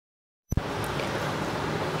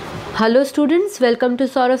Hello students, welcome to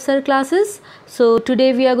Saurav Sir classes. So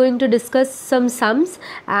today we are going to discuss some sums,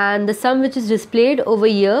 and the sum which is displayed over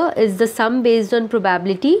here is the sum based on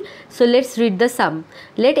probability. So let's read the sum.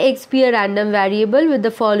 Let x be a random variable with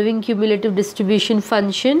the following cumulative distribution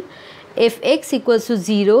function. If x equals to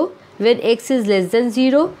 0 when x is less than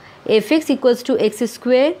 0, if x equals to x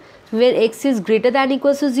square when x is greater than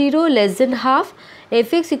equals to 0, less than half,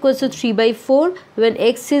 if x equals to 3 by 4 when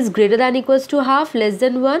x is greater than equals to half, less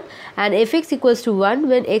than 1, and if x equals to 1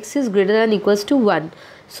 when x is greater than equals to 1.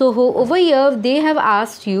 So over here they have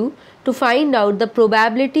asked you to find out the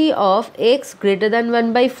probability of x greater than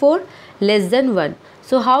 1 by 4 less than 1.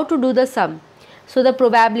 So how to do the sum? So the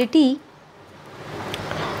probability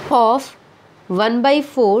of 1 by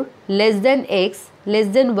 4 less than x less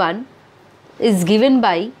than 1 is given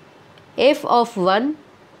by f of 1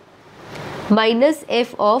 minus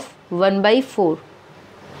f of 1 by 4.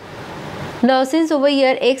 Now since over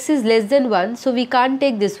here x is less than 1, so we can't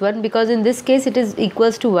take this one because in this case it is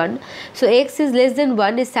equals to 1. So x is less than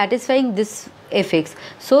 1 is satisfying this fx.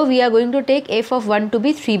 So we are going to take f of 1 to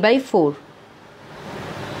be 3 by 4.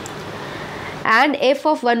 And f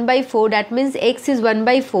of 1 by 4, that means x is 1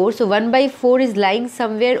 by 4. So 1 by 4 is lying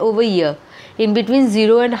somewhere over here in between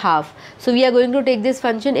 0 and half. So we are going to take this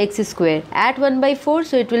function x square at 1 by 4.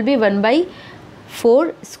 So it will be 1 by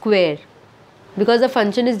 4 square because the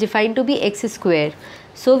function is defined to be x square.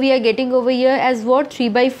 So we are getting over here as what? 3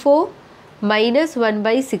 by 4 minus 1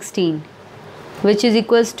 by 16, which is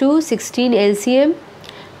equals to 16 LCM.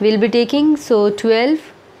 We will be taking, so 12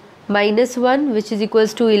 minus 1, which is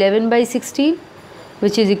equals to 11 by 16,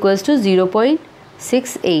 which is equals to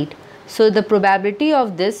 0.68. So the probability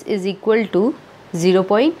of this is equal to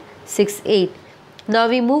 0.68. Now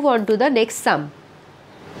we move on to the next sum.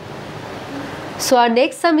 So our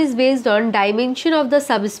next sum is based on dimension of the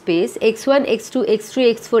subspace x1, x2,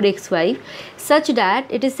 x3, x4, x5 such that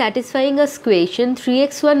it is satisfying a equation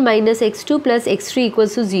 3x1 minus x2 plus x3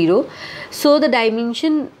 equals to 0. So the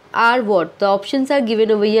dimension are what? The options are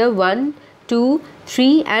given over here: 1, 2,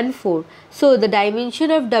 3 and 4. So the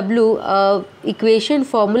dimension of W, equation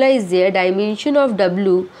formula is there. Dimension of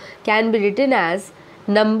W can be written as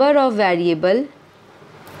number of variable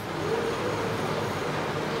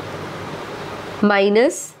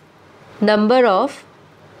minus number of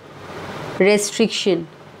restriction.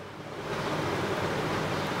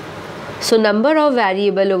 So number of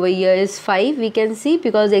variable over here is 5, we can see,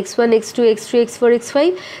 because x1, x2, x3, x4,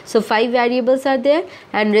 x5. So 5 variables are there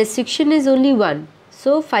and restriction is only 1.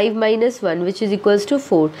 So 5 minus 1, which is equals to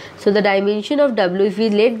 4. So the dimension of W, if we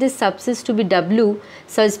let this subspace to be W,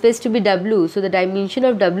 subspace to be W, so the dimension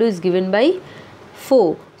of W is given by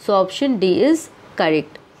 4. So option D is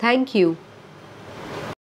correct. Thank you.